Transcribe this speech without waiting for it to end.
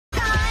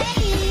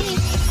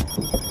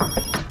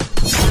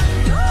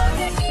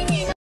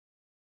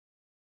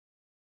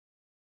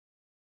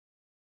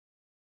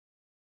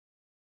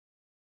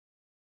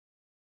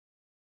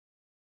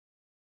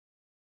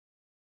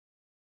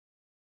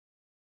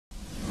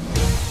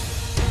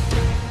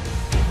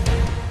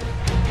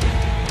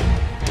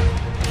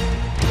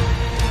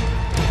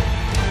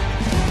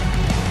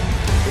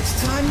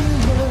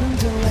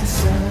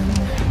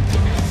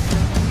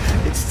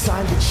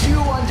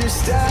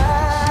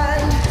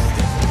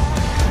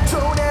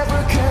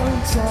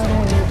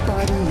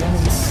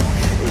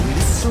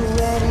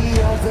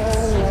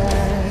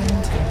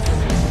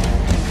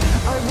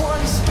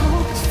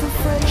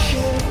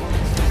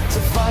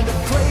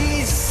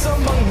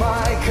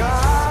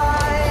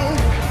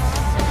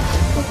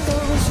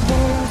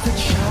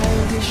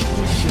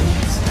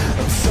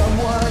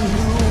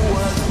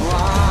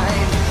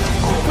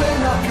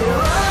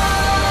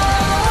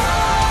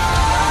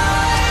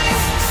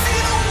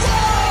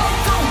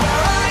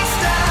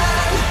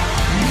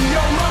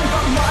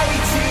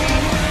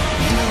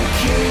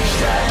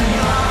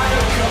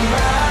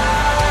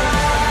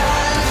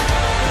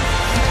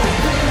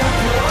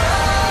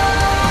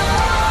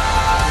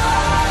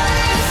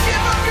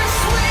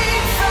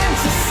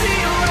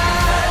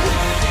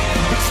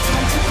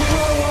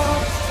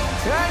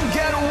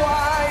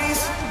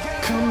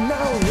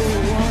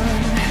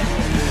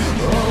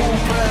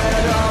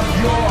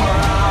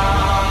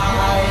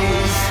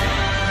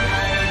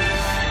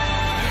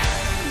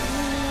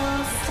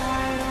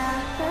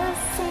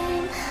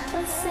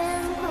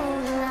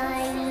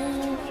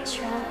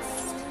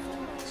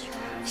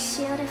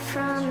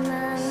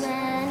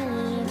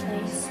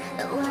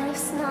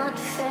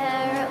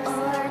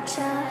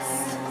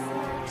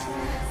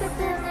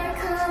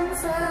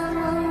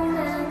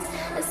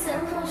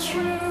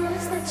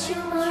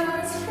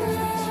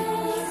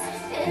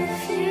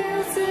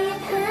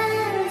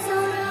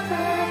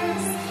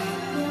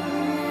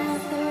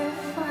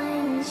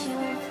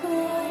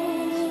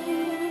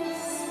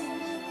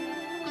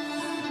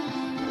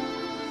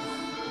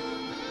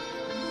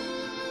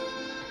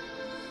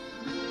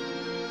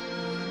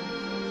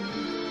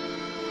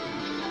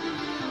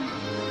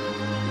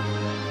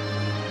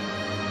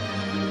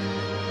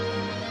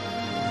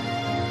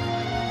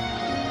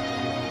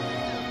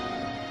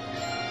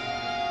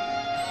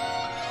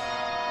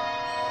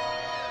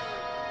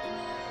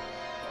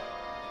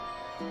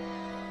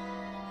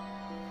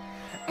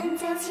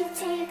chance you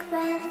take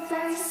that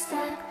first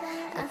step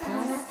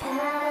upon a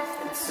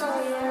path that's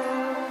all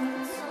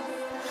yours.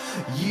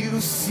 You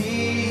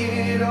see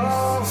it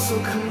all so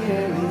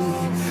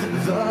clearly.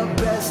 The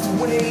best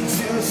way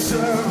to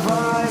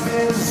survive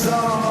is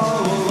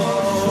all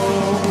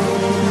alone.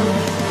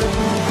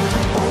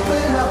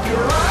 Open up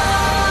your eyes,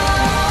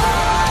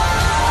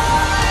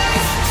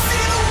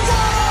 see the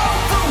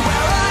world from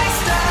where I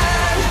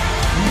stand.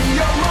 Me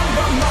among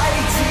the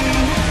mighty,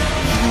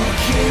 you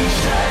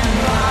caged at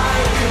my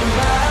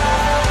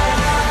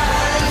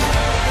command.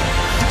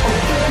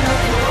 Open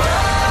up your eyes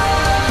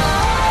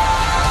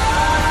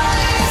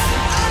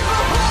and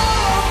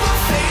behold the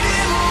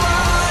faded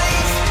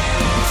light.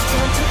 It's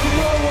time to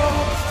grow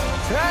up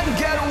and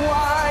get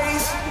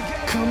wise.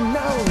 Come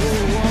now,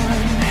 little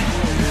one,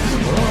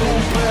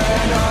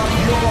 open up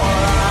your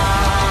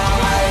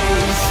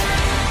eyes.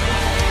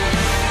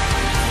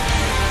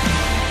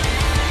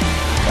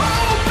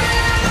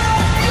 Open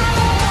up your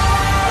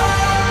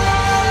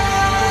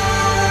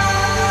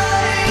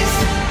eyes.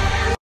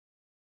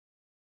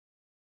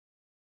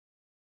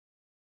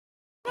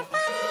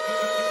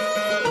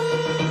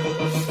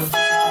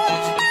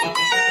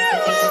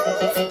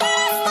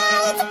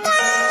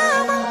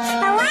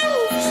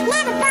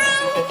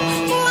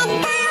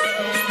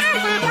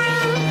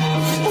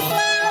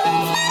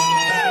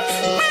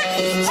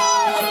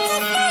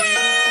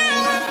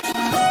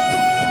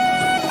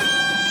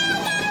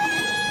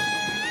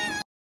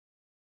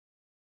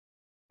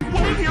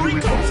 Here he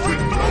comes,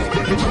 bring bells,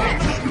 bring the drum.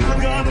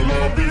 You're gonna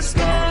love this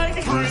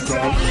guy. Prince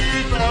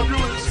Ali,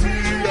 fabulous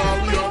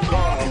Tiawa.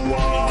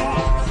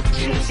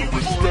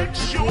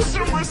 Show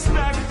some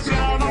respect,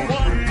 down on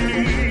one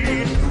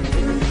knee.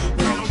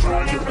 Now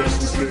try your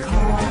best to stay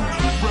calm.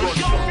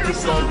 Brush off your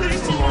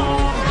Sunday's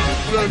along.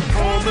 Then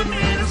come and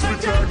meet a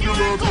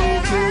spectacular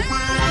culture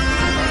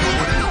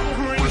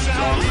Prince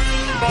Ali,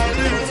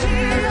 fabulous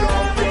Tiawa.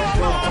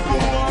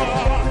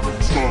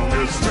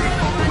 Strongest and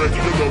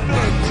regular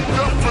men,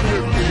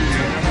 definitely.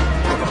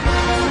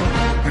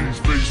 He's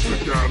faced the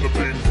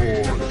galloping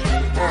horde.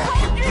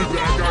 The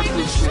bad guy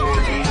with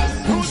sword.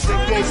 Who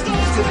sent those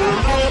fools to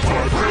murder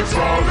my Prince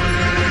Ali?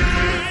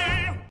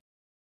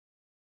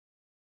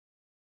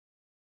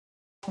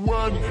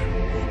 When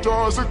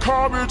does a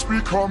comet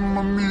become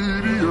a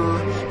meteor?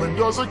 When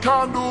does a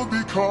candle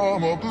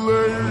become a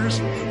blaze?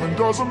 When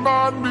does a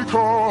man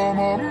become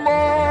a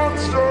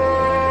monster?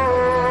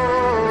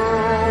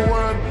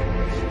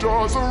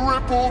 Does a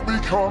ripple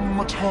become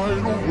a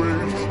tidal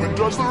wave? When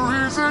does the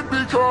reason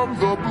become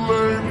the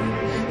blame?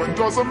 When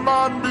does a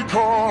man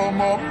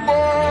become a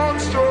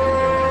monster?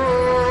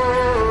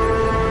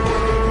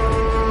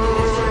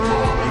 Does a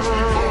comet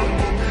become a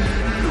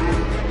meteor?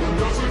 When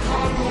does a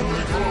candle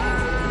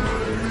become a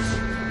blaze?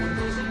 When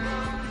does a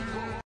man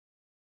become...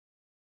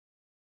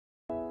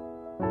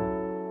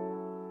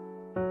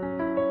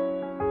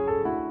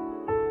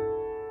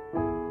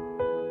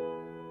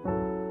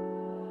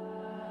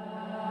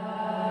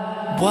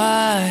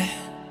 Why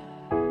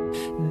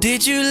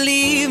did you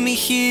leave me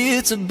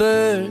here to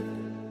burn?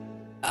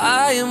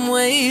 I am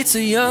way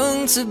too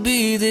young to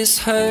be this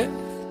hurt.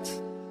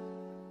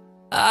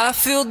 I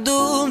feel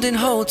doomed in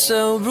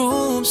hotel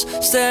rooms,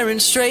 staring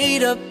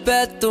straight up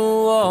at the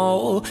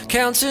wall,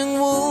 counting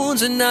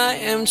wounds, and I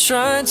am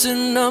trying to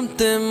numb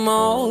them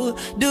all.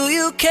 Do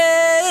you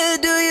care?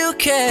 Do you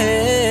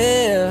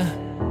care?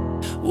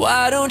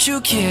 Why don't you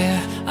care?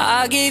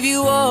 I gave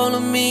you all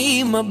of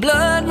me, my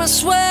blood, my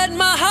sweat,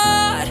 my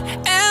heart,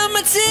 and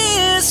my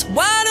tears.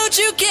 Why don't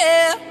you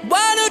care?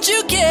 Why don't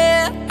you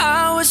care?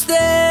 I was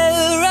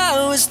there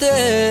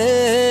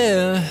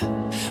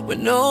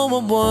when no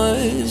one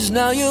was.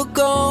 Now you're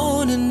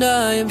gone and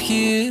I am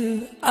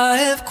here. I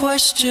have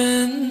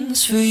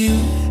questions for you.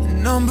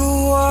 Number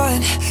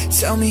one,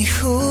 tell me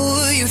who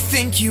you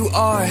think you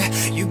are.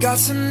 You got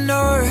some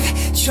nerve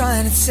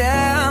trying to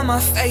tear my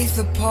faith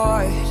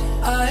apart.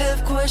 I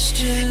have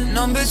questions.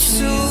 Number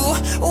two,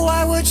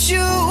 why would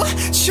you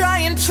try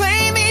and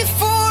play me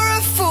for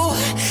a fool?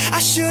 I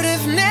should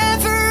have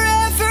never,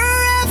 ever,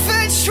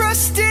 ever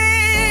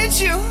trusted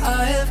you.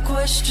 I have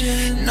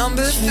questions.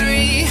 Number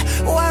three,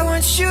 why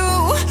weren't you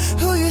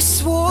who you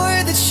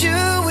swore that you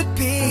would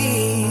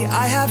be?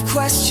 I have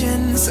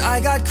questions, I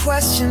got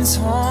questions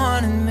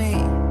haunting me.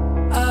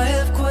 I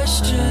have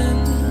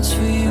questions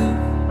for you.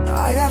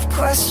 I have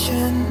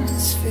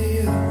questions for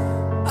you.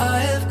 I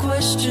have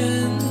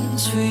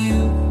questions for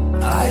you.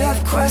 I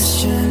have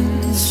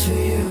questions for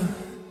you.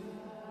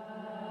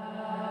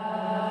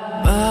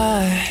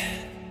 Bye.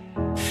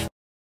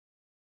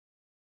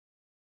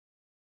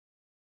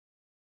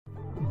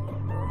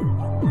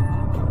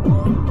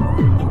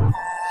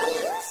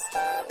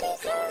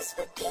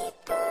 But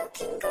people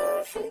can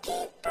go from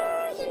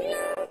people you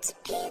know to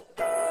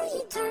people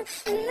you don't.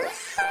 And my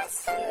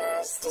heart's the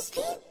most as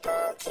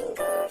people can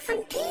go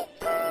from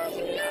people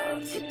you know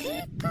to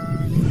people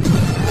you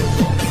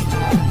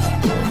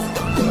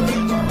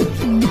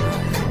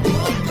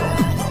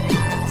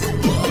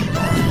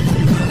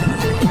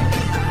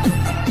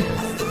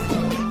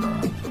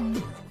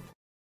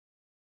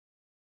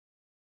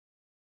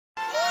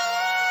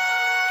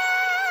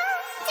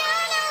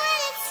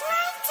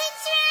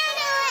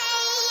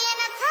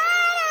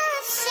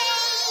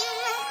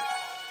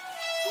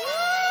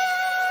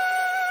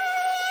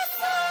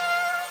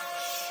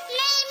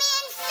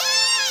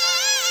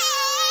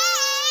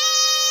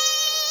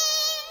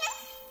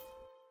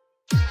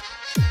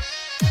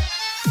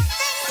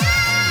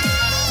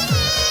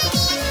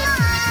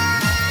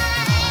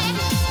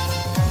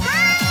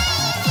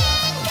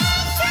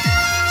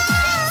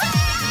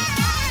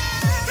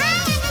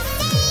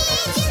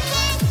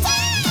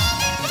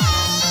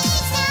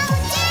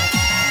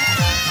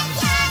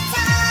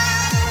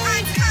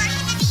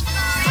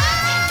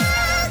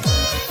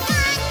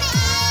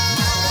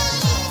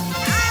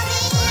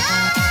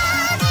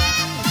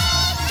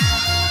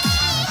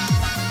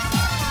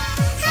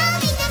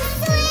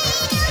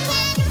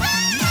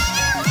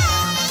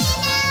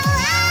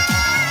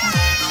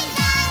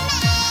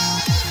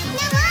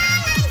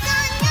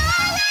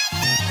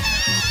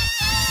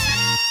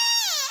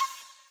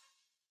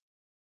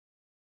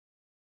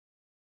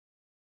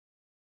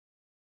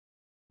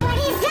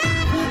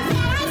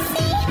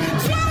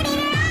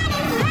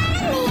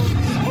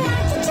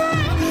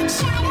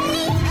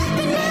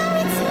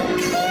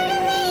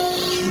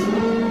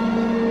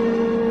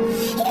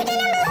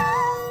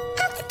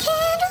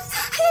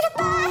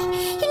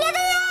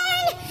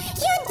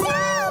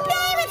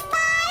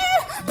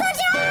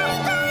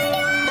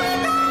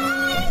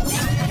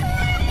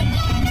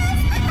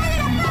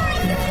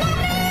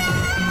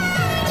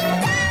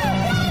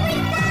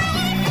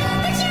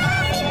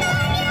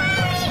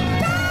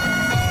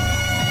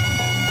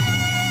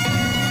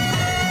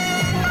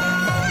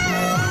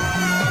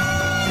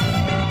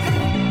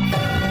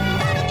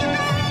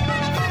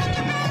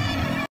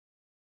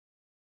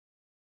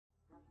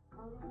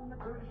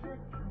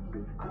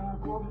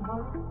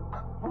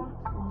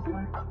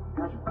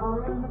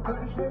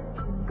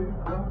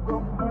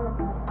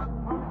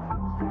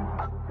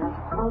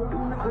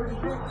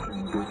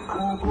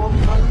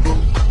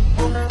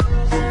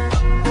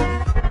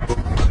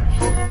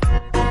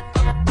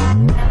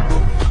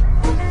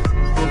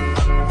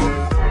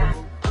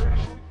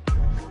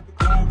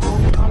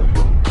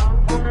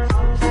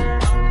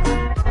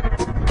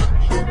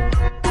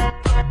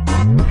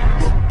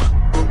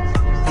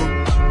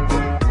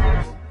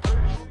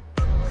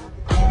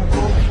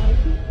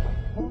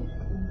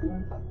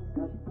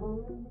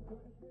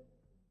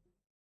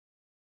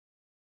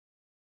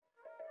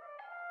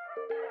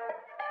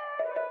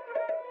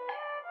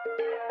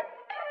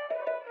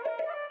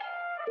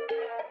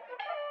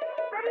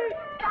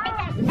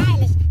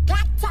Stylish,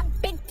 black top,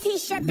 big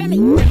t-shirt, Billy.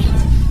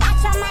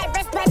 Watch on my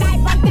wrist, but I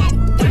want that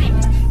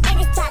diamond.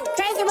 Niggas talk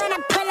crazy when I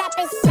pull up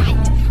in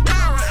silent.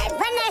 Alright,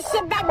 run that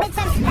shit back, bitch,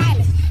 I'm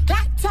stylish.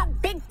 Black top,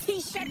 big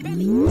t-shirt,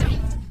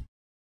 Billy.